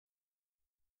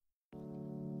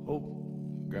Oh,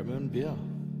 grab me one beer.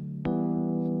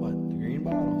 What, the green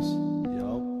bottles?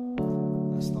 Yup,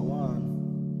 that's the one.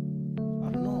 I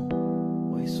don't know,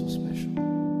 why he's so special.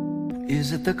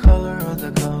 Is it the color of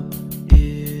the cup?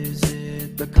 Is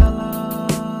it the color?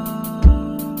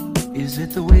 Is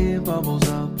it the way it bubbles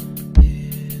up?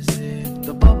 Is it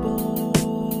the bubble?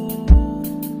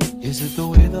 Is it the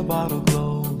way the bottle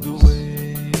glows? The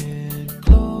way it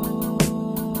glows?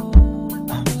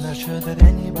 I'm not sure that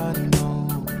anybody knows.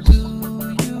 Do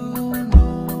you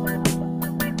know?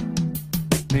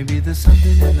 Maybe there's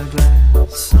something in the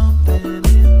glass. Something in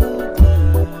the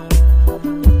glass.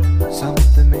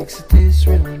 Something makes it taste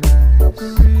really nice.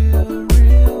 Real,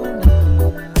 real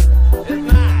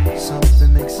nice.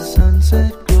 Something makes the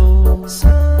sunset glow.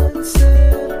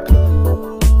 Sunset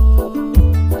glow.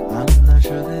 I'm not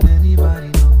sure that anybody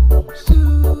knows. Do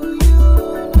you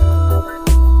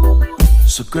know?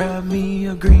 So grab me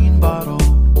a green bottle.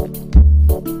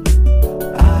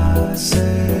 I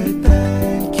say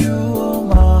thank you, oh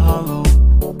mahalo.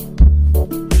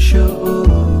 Shoots.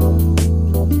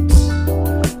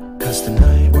 Cause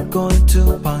tonight we're going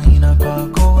to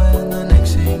Heineken, and the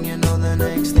next thing you know, the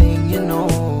next thing you know,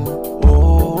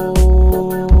 oh,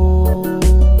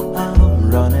 I'm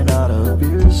running out of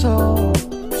beer, so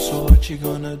what you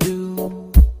gonna do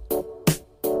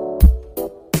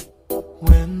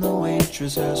when the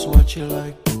waitress asks what you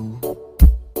like, boo?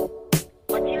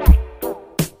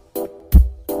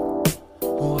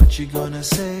 What you gonna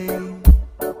say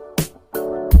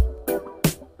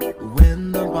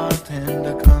when the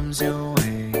bartender comes your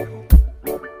way?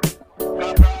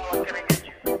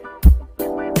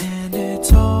 And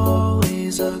it's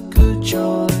always a good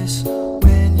choice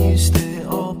when you stay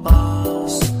all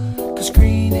boss, cause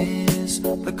green is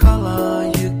the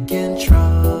color you can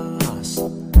trust.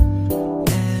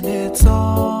 And it's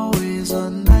always a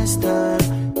nice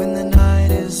time when the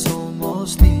night is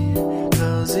almost near,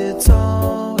 cause it's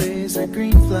always a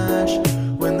green flash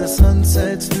when the sun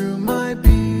sets through my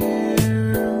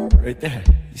beer. Right there,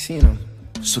 you seen him.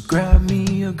 So grab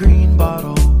me a green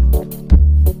bottle.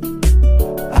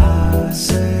 I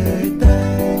say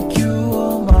thank you,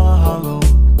 oh mahalo.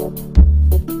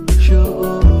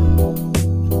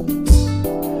 Shoots.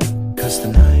 Cause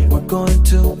tonight we're going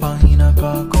to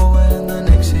Heineken, and the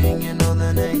next thing you know,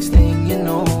 the next thing you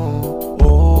know,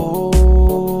 oh,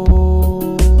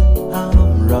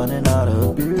 I'm running out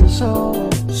of beer, so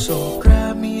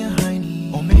grab me a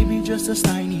Heine, or maybe just a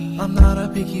Steiny. I'm not a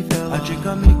picky fella, I drink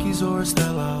a Mickey's or a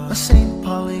Stella, a St.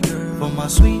 Pauli girl, for my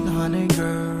sweet honey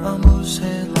girl, a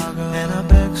Moosehead lager, and a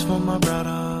Beck's for my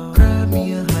brother. Grab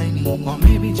me a Heine, or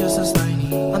maybe just a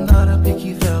Steiny. I'm not a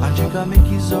picky fella, I drink a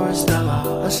Mickey's or a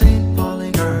Stella, a St.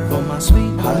 Pauli girl, for my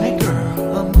sweet honey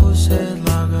girl, a Moosehead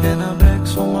lager, and a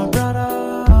Beck's for my brother.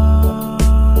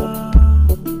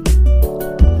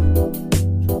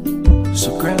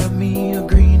 So grab me a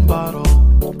green bottle.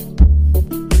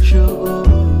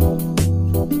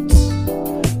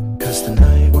 Cause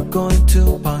tonight we're going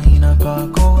to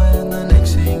Heineken, and the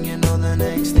next thing you know, the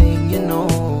next thing you know,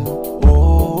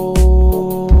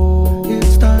 oh,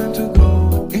 it's time to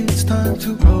go, it's time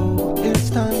to go, it's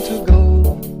time to go.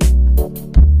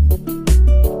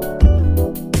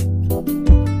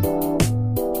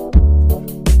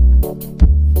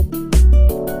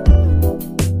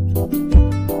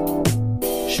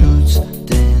 Shoots,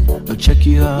 then I'll check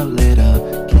you out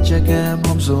later. Catch a cab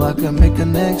home so I can make a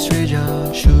next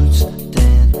rager. Shoots,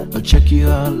 then I'll check you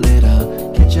out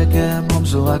later. Catch a cab home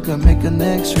so I can make a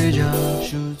next rager.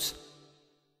 Shoots.